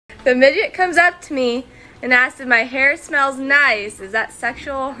The midget comes up to me and asks if my hair smells nice. Is that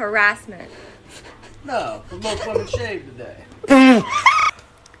sexual harassment? No, but most women shave today.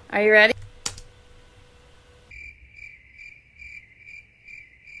 Are you ready?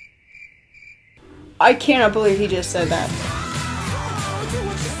 I cannot believe he just said that.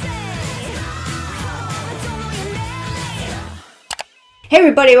 Hey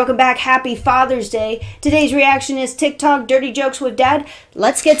everybody, welcome back. Happy Father's Day. Today's reaction is TikTok Dirty Jokes with Dad.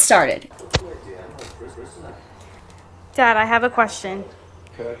 Let's get started. Dad, I have a question.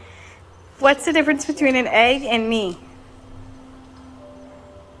 Okay. What's the difference between an egg and me?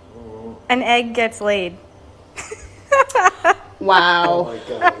 An egg gets laid. Wow. Oh my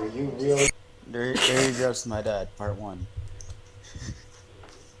god, were you really? Dirty Jokes with My Dad, part 1.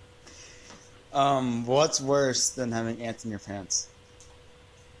 What's worse than having ants in your pants?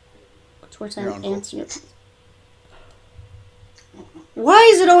 What's worse Your than uncle. ants in your pants?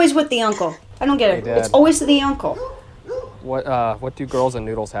 Why is it always with the uncle? I don't get it. Hey, Dad. It's always the uncle. What do girls and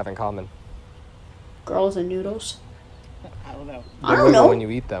noodles have in common? Girls and noodles. I don't know. I don't know. When you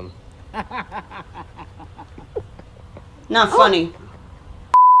eat them. Not funny.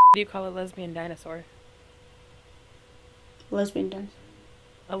 What do you call a lesbian dinosaur? Lesbian dance.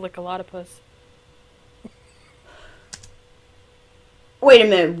 A lickalotopus. Wait a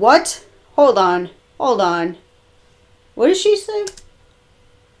minute. What? Hold on. Hold on. What did she say?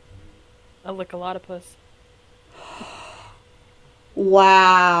 A lickalotopus.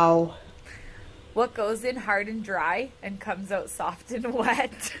 Wow. What goes in hard and dry and comes out soft and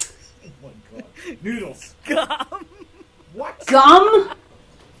wet? Oh my god. Noodles. Gum. What? Gum?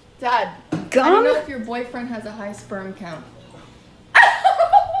 Dad, I Gum? don't know if your boyfriend has a high sperm count.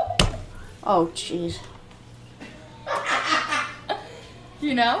 Oh, jeez.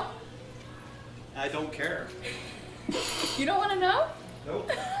 You know? I don't care. You don't want to know? Nope.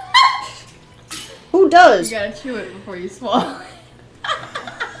 Who You does? gotta chew it before you swallow.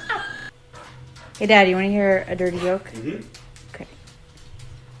 Hey, Dad, you want to hear a dirty joke? Mm-hmm. Okay.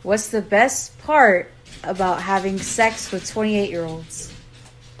 What's the best part about having sex with 28-year-olds?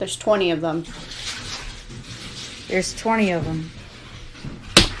 There's 20 of them. There's 20 of them.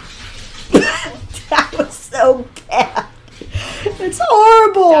 That was so bad. It's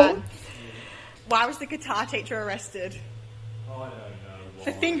horrible. Dad, why was the guitar teacher arrested? Oh, I don't know.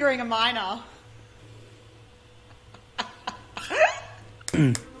 For fingering a minor.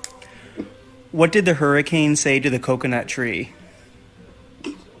 What did the hurricane say to the coconut tree?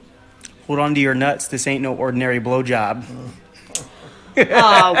 Hold on to your nuts. This ain't no ordinary blowjob.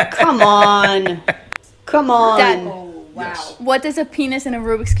 Oh, come on. Come on. Dad, Yes. what does a penis and a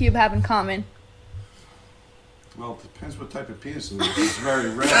Rubik's Cube have in common? Well, it depends what type of penis it is. If it's very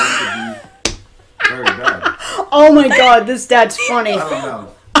red, it could be very bad. Oh my god, this dad's funny. I don't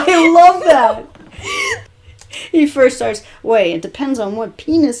know. I love that. He first starts, wait, it depends on what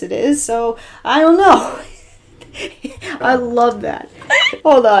penis it is, so I don't know. I love that.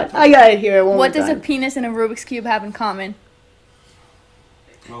 Hold on, I gotta hear it one more What does a time. penis and a Rubik's Cube have in common?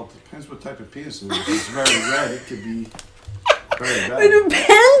 Well, it depends what type of penis it is. If it's very red, it could be very bad. It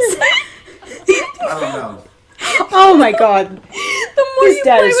depends. I don't know. Oh my god. The more This you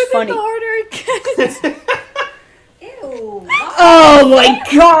dad play is with funny. it, the harder it gets. Ew. Oh my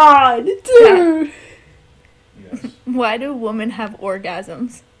god, dude. Yes. Why do women have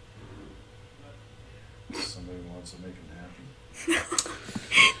orgasms? Somebody wants to make him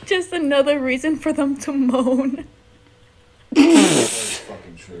happy. Just another reason for them to moan. That's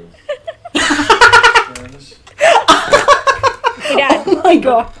fucking true. Hey, Dad, Oh my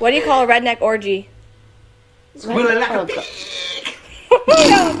god. what do you call a redneck orgy? Oh, God.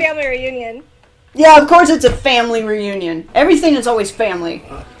 No, family reunion. Yeah, of course it's a family reunion. Everything is always family.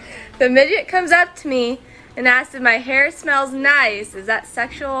 The midget comes up to me and asks if my hair smells nice. Is that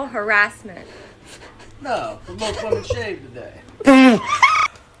sexual harassment? No, but most women shave today.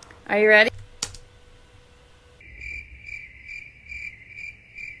 Are you ready?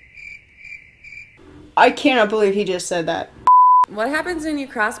 I cannot believe he just said that. What happens when you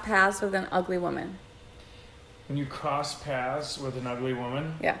cross paths with an ugly woman? When you cross paths with an ugly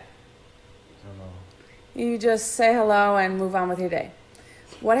woman? Yeah. I don't know. You just say hello and move on with your day.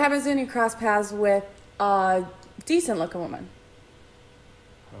 What happens when you cross paths with a decent looking woman?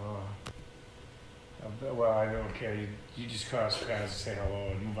 Well, I don't care. You just cross paths and say hello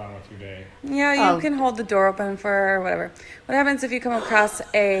and move on with your day. Yeah, you can hold the door open for her or whatever. What happens if you come across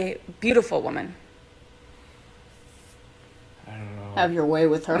a beautiful woman? I don't know. Have your way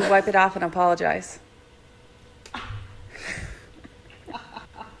with her. You wipe it off and apologize.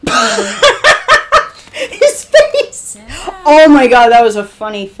 His face. Oh my god, that was a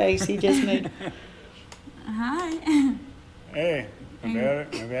funny face he just made. Hi. Hey, my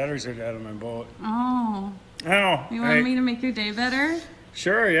batteries are dead on my boat. Oh. Oh. You want me to make your day better?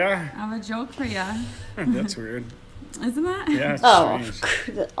 Sure, yeah. I have a joke for you. That's weird. Isn't that? Yeah, it's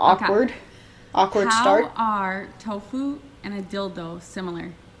strange. Awkward. Okay. Awkward start. How are tofu and a dildo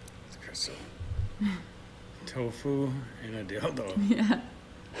similar? So, tofu and a dildo. Yeah.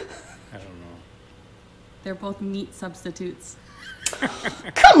 I don't know. They're both meat substitutes.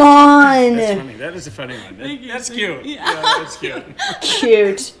 Come on! That's funny. That is a funny one. That's cute. Yeah, that's cute.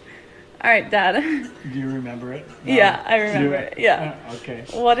 Cute. All right, Dad. Do you remember it? No. Yeah, I remember it. Yeah. Okay.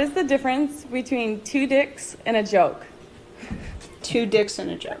 What is the difference between two dicks and a joke? Two dicks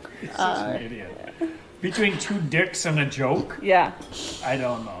and a joke. You're such an idiot. Between two dicks and a joke? Yeah. I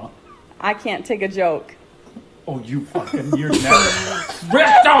don't know. I can't take a joke. Oh, you're never.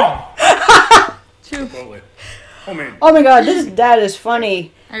 Ripped off! True. Oh, man. Oh my god, this dad is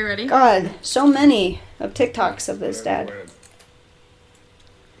funny. Are you ready? God, so many of TikToks of this dad.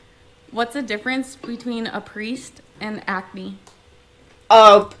 What's the difference between a priest and acne?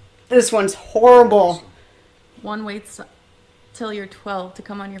 Oh, this one's horrible. One waits till you're 12 to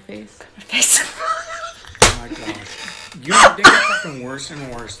come on your face. Oh my gosh. They get fucking worse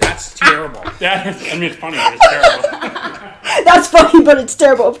and worse. That's terrible. I mean, it's funny, but it's terrible. That's funny, but it's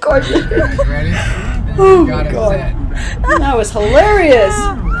terrible, of course. Ready? Oh my god. That was hilarious.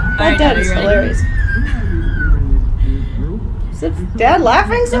 That dad is hilarious. Is it dad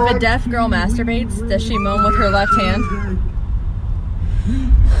laughing so If a deaf girl masturbates, does she moan with her left hand?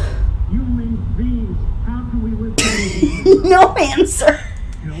 No answer.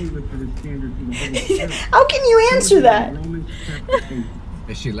 How can you answer that?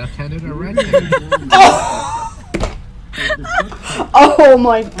 Is she left-handed or right-handed? Oh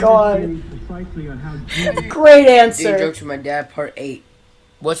my god. Great answer. Jokes from my dad, part 8.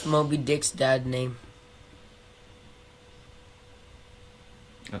 What's Moby Dick's dad's name?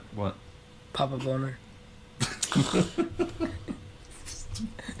 What? Papa Boner.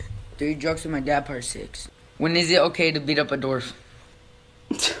 3 jokes with my dad, part 6. When is it okay to beat up a dwarf?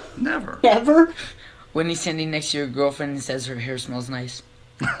 Never. Never? When he's standing next to your girlfriend and says her hair smells nice.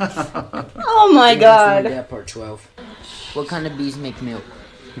 Oh my god. My dad, part 12. What kind of bees make milk?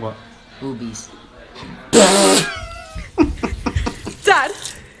 What? Boobies. Dad,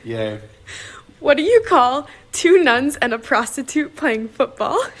 Yeah. what do you call 2 nuns and a prostitute playing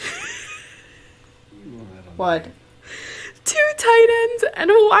football? What? 2 tight ends and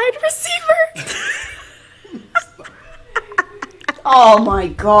a wide receiver. Oh my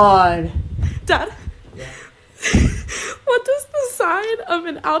god. Dad, what does the sign of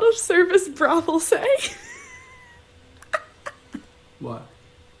an out-of-service brothel say? What?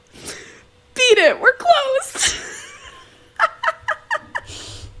 Beat it, we're closed.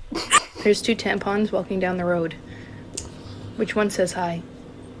 There's 2 tampons walking down the road. Which one says hi?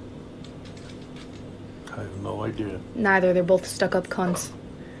 I have no idea. Neither, they're both stuck-up cunts.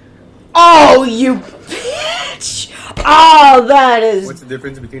 Oh, you bitch! Oh, that is... What's the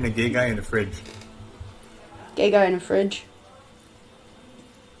difference between a gay guy and a fridge? Gay guy in a fridge.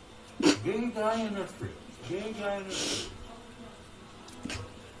 Gay guy in a fridge. Gay guy in a fridge.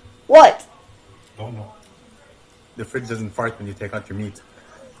 What? Don't know. The fridge doesn't fart when you take out your meat.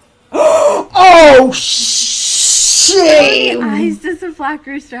 Oh, shame! How many eyes does a black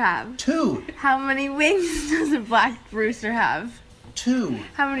rooster have? 2. How many wings does a black rooster have? 2.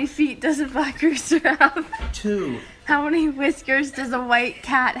 How many feet does a black rooster have? 2. How many whiskers does a white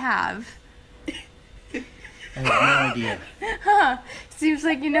cat have? I have no idea. Huh. Seems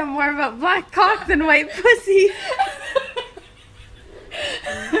like you know more about black cock than white pussy.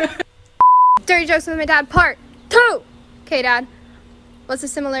 Dirty jokes with my dad, part 2. Okay, Dad. What's the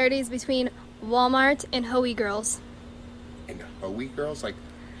similarities between Walmart and Hoey girls? And Hoey girls? Like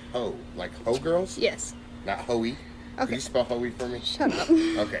ho girls? Yes. Not Hoey? Okay. Can you spell Hoey for me? Shut up.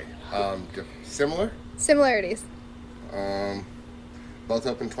 Okay. Similar? Similarities. Both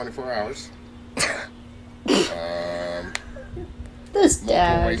open 24 hours. This multiple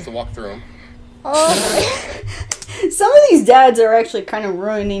dad. ways to walk through them. Oh. Some of these dads are actually kind of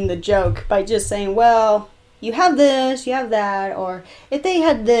ruining the joke by just saying, well, you have this, you have that, or if they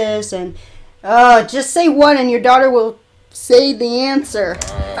had this, and just say one and your daughter will say the answer.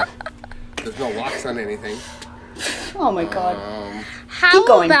 There's no locks on anything. Oh my god. How Keep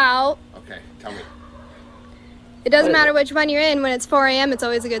going. about... Okay, tell me. It doesn't matter which one you're in. When it's 4 a.m., it's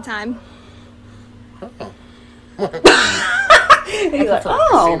always a good time. He's like,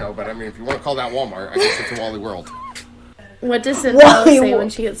 oh. Casino, but I mean, if you want to call that Walmart, I guess it's a Wally World. What does Cinderella Why? say when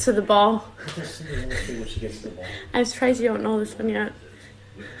she gets to the ball? What does Cinderella say when she gets to the ball? I'm surprised you don't know this one yet.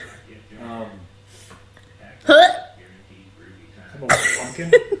 Huh? Come on,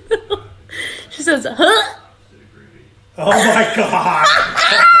 pumpkin? She says, huh? Oh my god!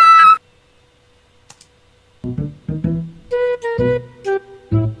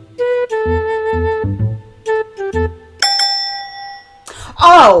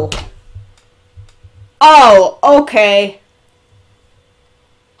 Oh! Oh, okay.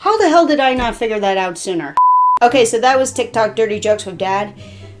 How the hell did I not figure that out sooner? Okay, so that was TikTok Dirty Jokes with Dad.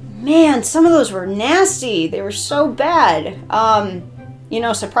 Man, some of those were nasty. They were so bad. You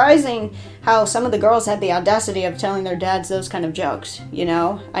know, surprising how some of the girls had the audacity of telling their dads those kind of jokes, you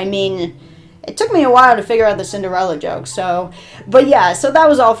know? I mean, it took me a while to figure out the Cinderella joke, so... But yeah, so that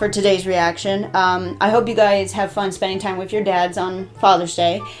was all for today's reaction. I hope you guys have fun spending time with your dads on Father's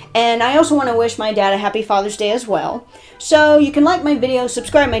Day. And I also want to wish my dad a happy Father's Day as well. So you can like my video,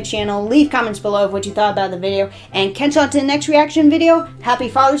 subscribe my channel, leave comments below of what you thought about the video, and catch on to the next reaction video. Happy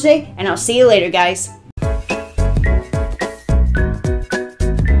Father's Day, and I'll see you later, guys.